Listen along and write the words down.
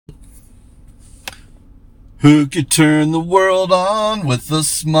Who could turn the world on with a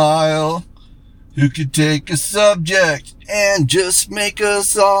smile? Who could take a subject and just make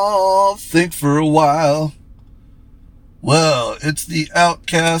us all think for a while? Well, it's the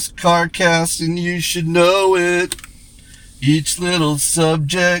Outcast Carcast, and you should know it. Each little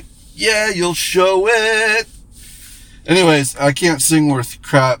subject, yeah, you'll show it. Anyways, I can't sing worth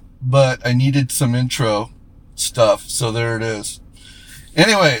crap, but I needed some intro stuff, so there it is.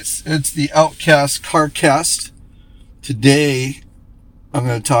 Anyways, it's the Outcast Carcast. Today, I'm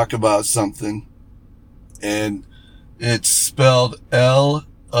going to talk about something, and it's spelled Love.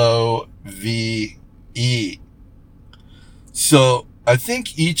 So, I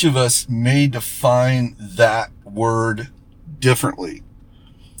think each of us may define that word differently,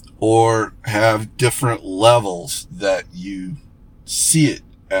 or have different levels that you see it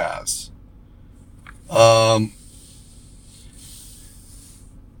as.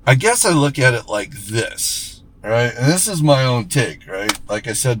 I guess I look at it like this, right? And this is my own take, right? Like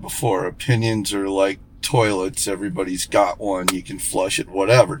I said before, opinions are like toilets. Everybody's got one. You can flush it,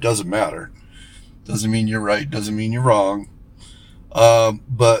 whatever. Doesn't matter. Doesn't mean you're right. Doesn't mean you're wrong.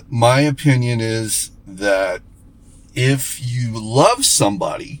 But my opinion is that if you love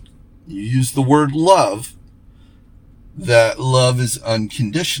somebody, you use the word love, that love is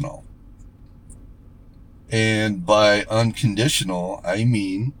unconditional. And by unconditional, I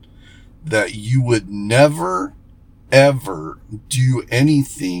mean that you would never, ever do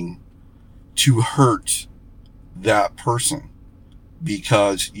anything to hurt that person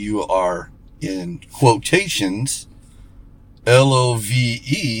because you are, in quotations, Love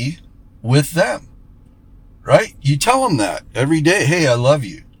with them, right? You tell them that every day. Hey, I love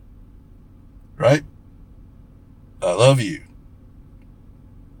you, right? I love you.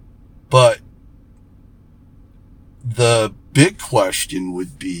 But the big question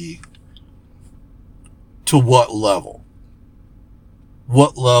would be, to what level?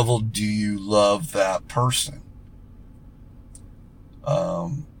 What level do you love that person?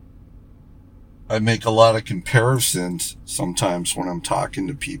 I make a lot of comparisons sometimes when I'm talking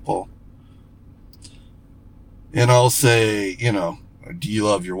to people. And I'll say, do you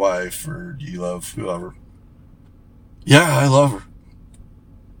love your wife, or do you love whoever? Yeah, I love her.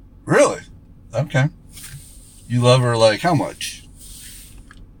 Really? Okay. You love her like how much?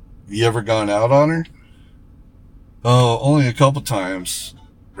 Have you ever gone out on her? Oh, only a couple times,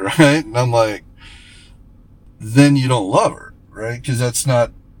 right? And I'm like, then you don't love her, right? Because that's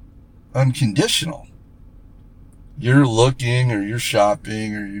not unconditional. You're looking, or you're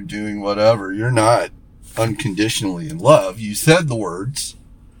shopping, or you're doing whatever. You're not unconditionally in love. You said the words,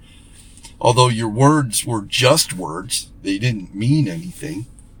 although your words were just words. They didn't mean anything.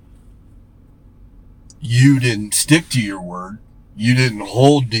 You didn't stick to your word. You didn't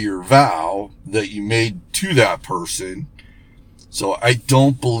hold to your vow that you made to that person. So I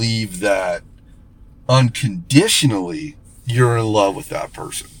don't believe that unconditionally you're in love with that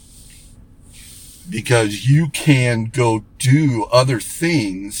person. Because you can go do other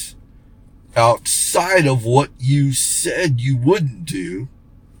things outside of what you said you wouldn't do.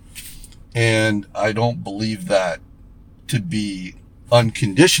 And I don't believe that to be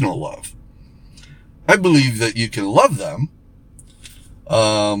unconditional love. I believe that you can love them,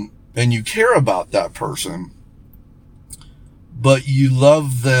 and you care about that person, but you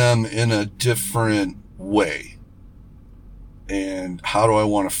love them in a different way. And how do I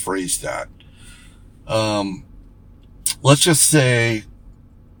want to phrase that? Let's just say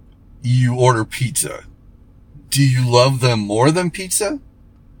you order pizza. Do you love them more than pizza?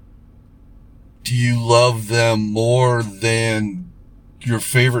 Do you love them more than your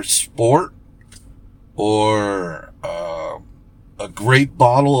favorite sport? Or a great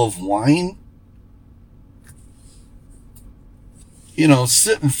bottle of wine?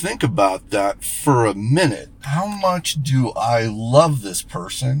 Sit and think about that for a minute. How much do I love this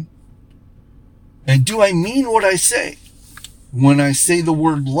person? And do I mean what I say when I say the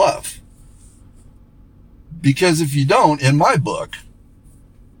word love? Because if you don't, in my book,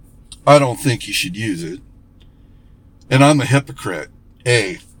 I don't think you should use it. And I'm a hypocrite.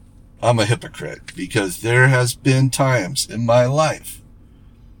 I'm a hypocrite because there has been times in my life,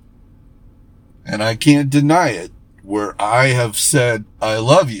 and I can't deny it, where I have said, I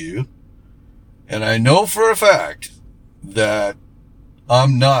love you, and I know for a fact that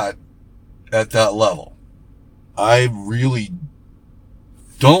I'm not at that level. I really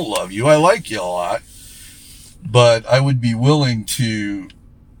don't love you. I like you a lot, but I would be willing to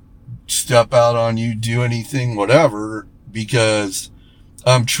step out on you, do anything, whatever, because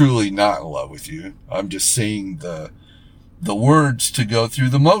I'm truly not in love with you. I'm just saying the words to go through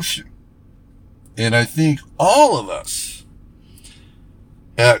the motion. And I think all of us,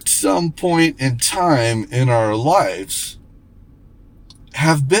 at some point in time in our lives,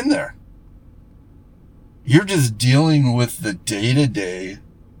 have been there. You're just dealing with the day-to-day,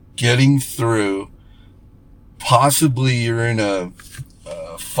 getting through. Possibly you're in a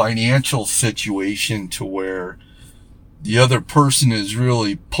financial situation to where the other person is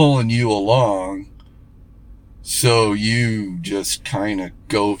really pulling you along. So you just kind of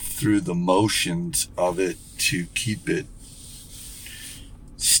go through the motions of it to keep it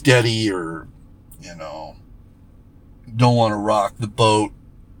steady, or, don't want to rock the boat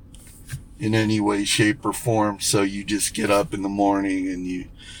in any way, shape, or form. So you just get up in the morning and you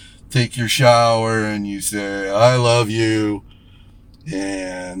take your shower and you say, I love you.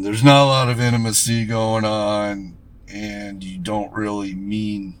 And there's not a lot of intimacy going on, and you don't really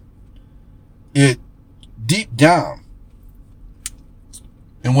mean it deep down.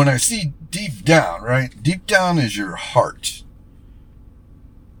 And when I see deep down, right? Deep down is your heart.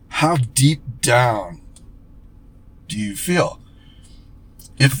 How deep down do you feel?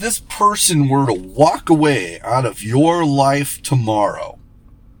 If this person were to walk away out of your life tomorrow,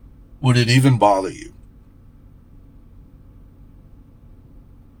 would it even bother you?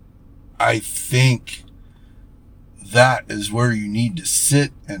 I think that is where you need to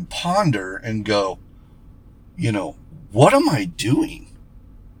sit and ponder and go, what am I doing?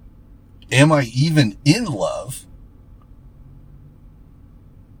 Am I even in love?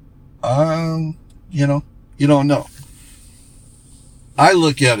 You don't know. I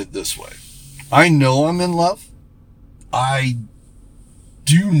look at it this way. I know I'm in love. I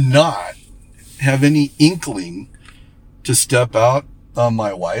do not have any inkling to step out on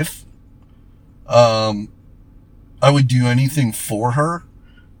my wife. I would do anything for her.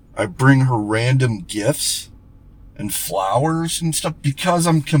 I bring her random gifts and flowers and stuff because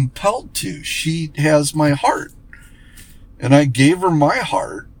I'm compelled to. She has my heart. And I gave her my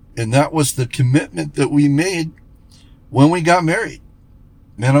heart, and that was the commitment that we made when we got married.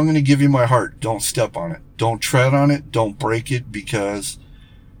 Man, I'm going to give you my heart. Don't step on it. Don't tread on it. Don't break it, because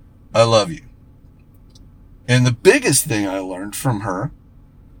I love you. And the biggest thing I learned from her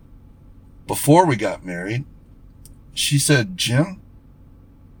before we got married, she said, Jim,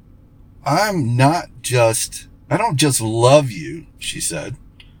 I don't just love you, she said.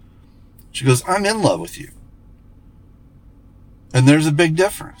 She goes, I'm in love with you. And there's a big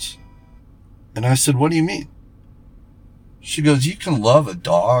difference. And I said, what do you mean? She goes, you can love a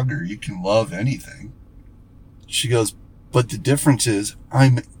dog or you can love anything. She goes, but the difference is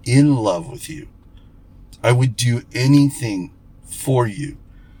I'm in love with you. I would do anything for you.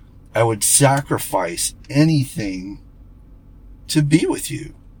 I would sacrifice anything to be with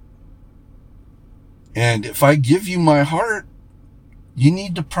you. And if I give you my heart, you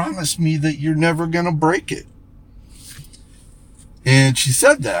need to promise me that you're never going to break it. And she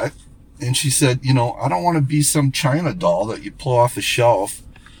said that. And she said, I don't want to be some China doll that you pull off the shelf,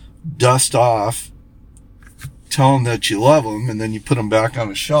 dust off, tell them that you love them, and then you put them back on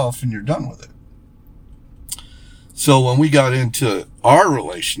the shelf and you're done with it. So when we got into our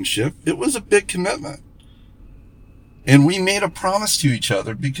relationship, it was a big commitment. And we made a promise to each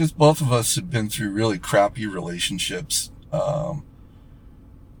other because both of us had been through really crappy relationships.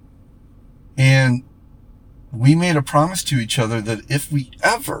 And we made a promise to each other that if we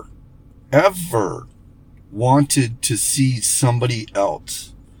ever wanted to see somebody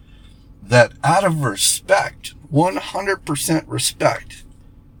else, that out of respect, 100% respect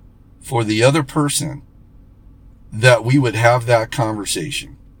for the other person, that we would have that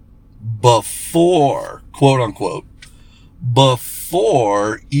conversation before, quote unquote,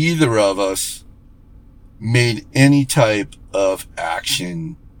 before either of us made any type of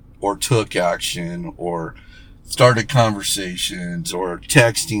action or took action or started conversations or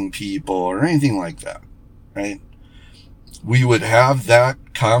texting people or anything like that, right? We would have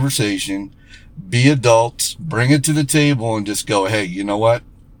that conversation, be adults, bring it to the table and just go, hey, you know what?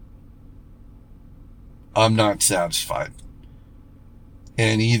 I'm not satisfied.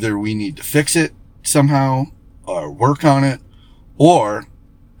 And either we need to fix it somehow or work on it, or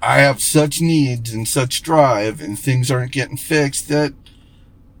I have such needs and such drive and things aren't getting fixed that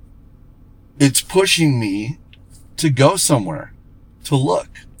it's pushing me to go somewhere, to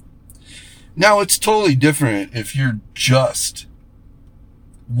look. Now, it's totally different if you're just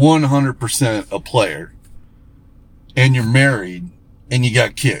 100% a player and you're married and you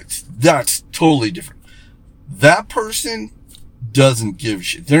got kids. That's totally different. That person doesn't give a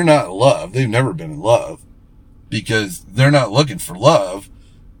shit. They're not in love. They've never been in love because they're not looking for love.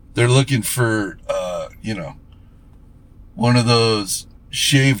 They're looking for, one of those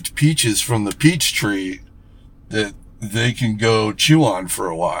shaved peaches from the peach tree that they can go chew on for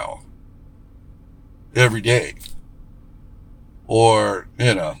a while every day. Or,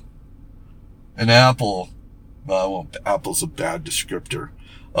 you know, an apple, well, apple's a bad descriptor,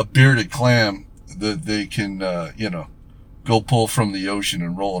 a bearded clam that they can, you know, go pull from the ocean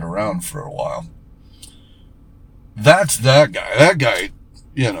and roll it around for a while. That's that guy. That guy,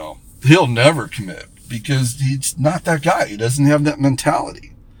 you know, he'll never commit because he's not that guy. He doesn't have that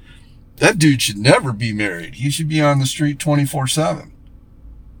mentality. That dude should never be married. He should be on the street 24/7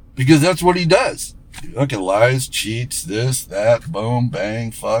 because that's what he does. He fucking lies, cheats, this, that, boom,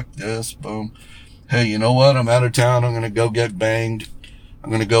 bang, fuck this, boom. Hey, you know what? I'm out of town. I'm going to go get banged. I'm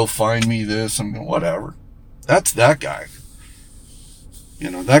going to go find me this. Whatever. That's that guy.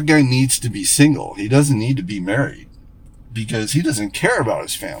 You know, that guy needs to be single. He doesn't need to be married because he doesn't care about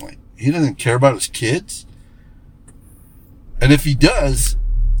his family. He doesn't care about his kids. And if he does,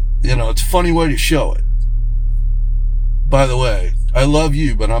 you know, it's a funny way to show it. By the way, I love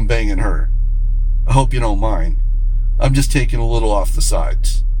you, but I'm banging her. I hope you don't mind. I'm just taking a little off the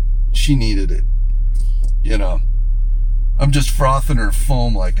sides. She needed it. You know, I'm just frothing her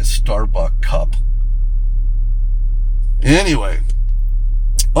foam like a Starbucks cup. Anyway.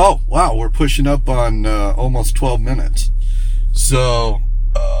 Oh, wow, we're pushing up on almost 12 minutes. So,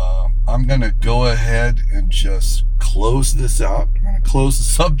 I'm going to go ahead and just close this out. I'm going to close the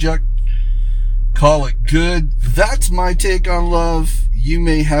subject, call it good. That's my take on love. You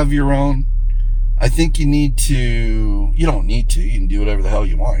may have your own. I think you don't need to. You can do whatever the hell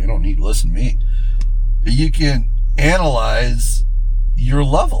you want. You don't need to listen to me. You can analyze your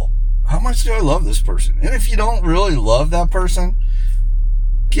level. How much do I love this person? And if you don't really love that person,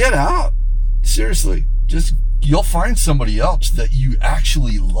 get out. Seriously. You'll find somebody else that you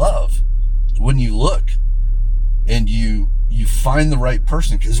actually love when you look and you find the right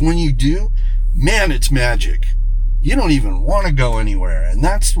person. Because when you do, man, it's magic. You don't even want to go anywhere. And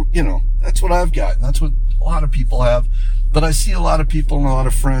that's, you know, that's what I've got. And that's what a lot of people have. But I see a lot of people and a lot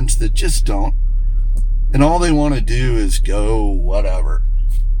of friends that just don't. And all they want to do is go whatever.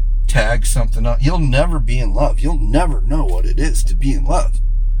 Tag something up. You'll never be in love. You'll never know what it is to be in love.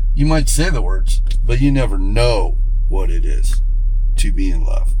 You might say the words, but you never know what it is to be in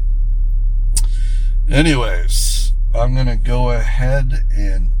love. Anyways, I'm going to go ahead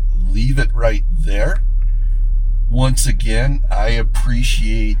and leave it right there. Once again, I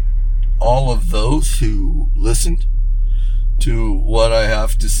appreciate all of those who listened to what I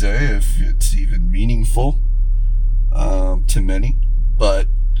have to say, if it's even meaningful to many. But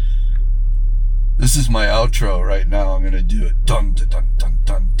this is my outro right now. I'm going to do it. Dun, dun, dun, dun,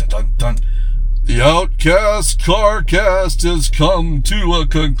 dun, dun, dun, dun. The Outcast Carcast has come to a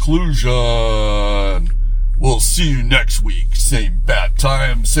conclusion. We'll see you next week. Same bat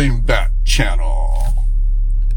time, same bat channel.